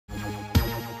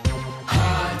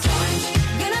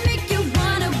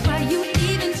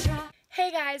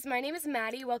guys, my name is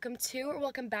Maddie. Welcome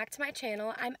back to my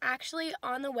channel. I'm actually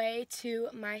on the way to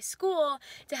my school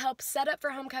to help set up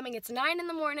for homecoming. It's 9 in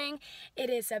the morning. It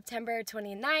is September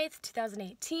 29th,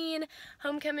 2018.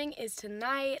 Homecoming is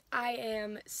tonight. I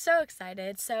am so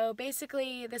excited. So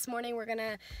basically this morning we're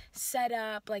gonna set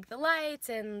up like the lights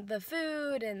and the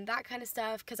food and that kind of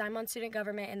stuff because I'm on student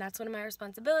government and that's one of my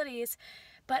responsibilities.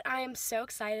 But I am so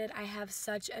excited. I have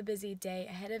such a busy day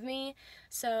ahead of me.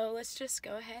 So let's just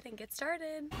go ahead and get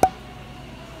started.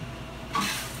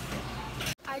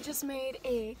 I just made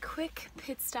a quick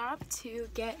pit stop to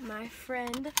get my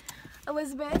friend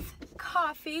Elizabeth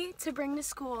coffee to bring to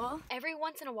school. Every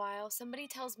once in a while, somebody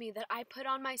tells me that I put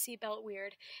on my seatbelt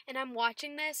weird, and I'm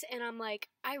watching this and I'm like,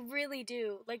 I really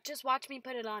do. Like, just watch me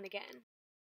put it on again.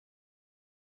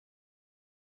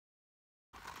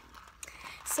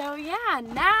 So yeah,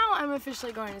 now I'm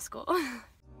officially going to school. I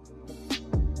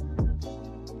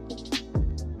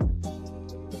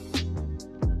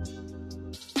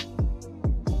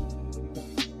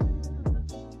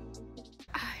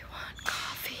want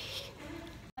coffee.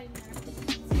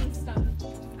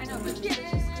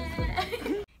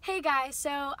 Hey guys, so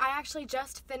I actually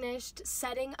just finished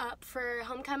setting up for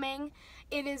homecoming.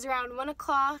 It is around 1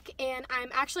 o'clock and I'm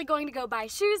actually going to go buy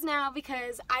shoes now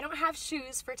because I don't have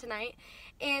shoes for tonight.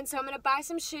 And so I'm going to buy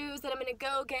some shoes, then I'm going to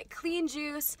go get clean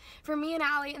juice for me and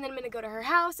Allie, and then I'm going to go to her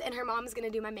house and her mom's going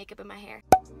to do my makeup and my hair.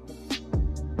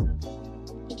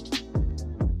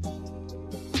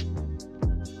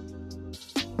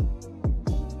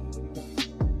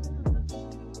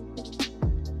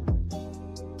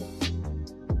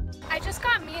 I just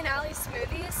got me and Allie's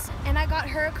smoothies, and I got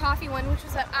her a coffee one, which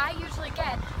is what I usually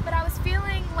get, but I was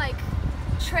feeling like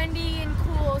trendy and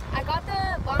cool. I got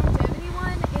the longevity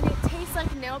one, and it tastes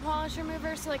like nail polish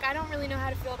remover, so like I don't really know how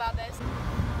to feel about this.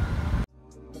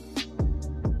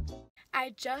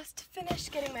 I just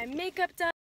finished getting my makeup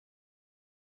done.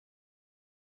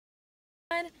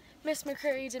 Miss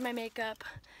McCurry did my makeup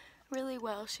really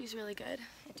well. She's really good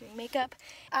at doing makeup.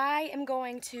 I am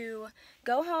going to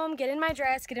go home, get in my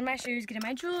dress, get in my shoes, get in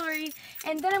my jewelry,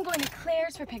 and then I'm going to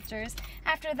Claire's for pictures.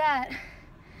 After that,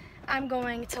 I'm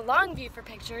going to Longview for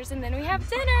pictures, and then we have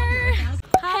dinner.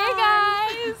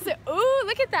 Hi. Hey guys! Ooh,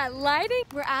 look at that lighting.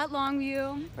 We're at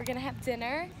Longview. We're gonna have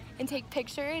dinner and take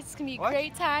pictures. It's gonna be a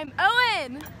great time.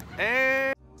 Owen!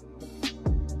 Hey!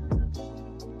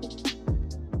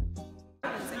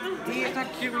 It's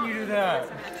not cute when you do that.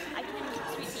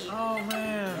 Oh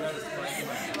man.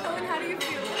 Owen, how do you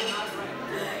feel?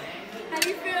 How do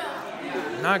you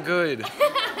feel? Not good.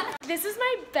 This is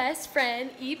my best friend,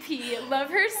 EP. Love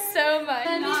her so much.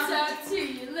 Let me talk to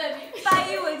you. Let me buy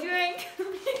you a drink.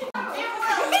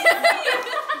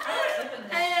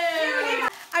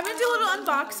 I'm gonna do a little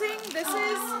unboxing. This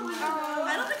is,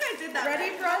 I don't think I did that.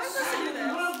 Ready Brush?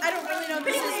 I don't really know what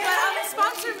this is, but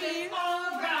sponsor me.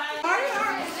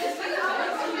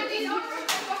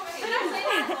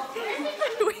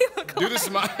 Do the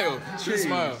smile. Do the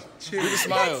smile. Do the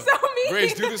smile. So mean.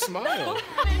 Grace, do the smile.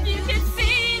 You can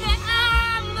see that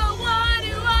I'm the one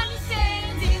who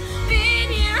understands you. Been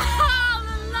here all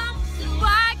along, so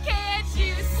why can't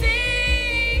you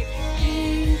see?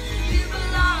 You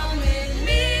belong with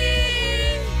me.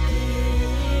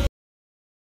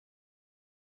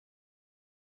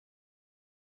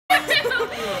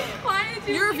 Why did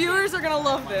you? Your viewers are gonna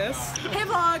love this. Hey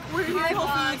vlog, we're here at Whole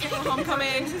Foods for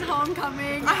homecoming. This is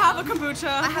homecoming. I have a kombucha.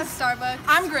 I have Starbucks.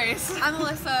 I'm Grace. I'm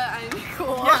Alyssa. I'm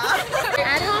cool. We're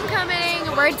at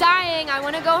homecoming. We're dying. I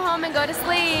want to go home and go to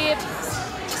sleep.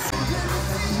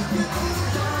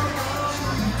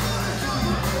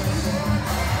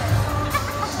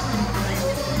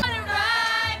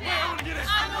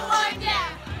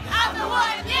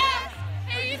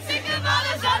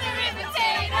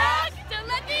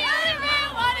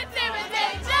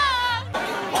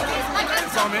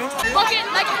 Walking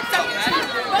like a token.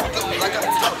 Walking like a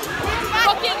token.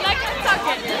 Walking like a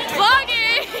token.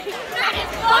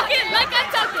 Walking like a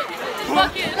token.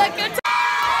 Walking like a token.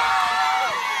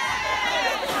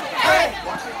 Hey!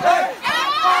 Hey!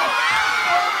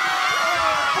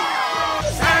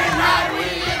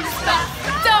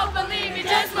 Don't believe me,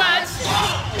 just watch.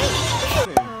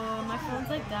 My phone's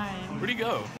like dying. Where'd he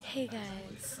go? Hey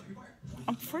guys.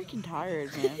 I'm freaking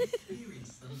tired, man.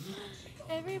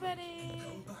 Everybody.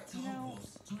 No.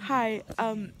 Hi,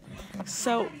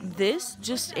 so this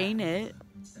just ain't it.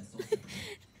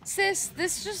 Sis,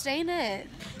 this just ain't it.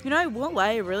 You know, I won't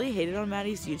lie, I really hated on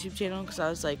Maddie's YouTube channel because I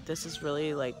was like, this is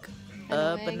really like,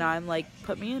 but Annoying. now I'm like,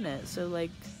 put me in it. So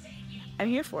like, I'm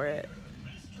here for it.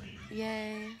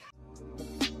 Yay.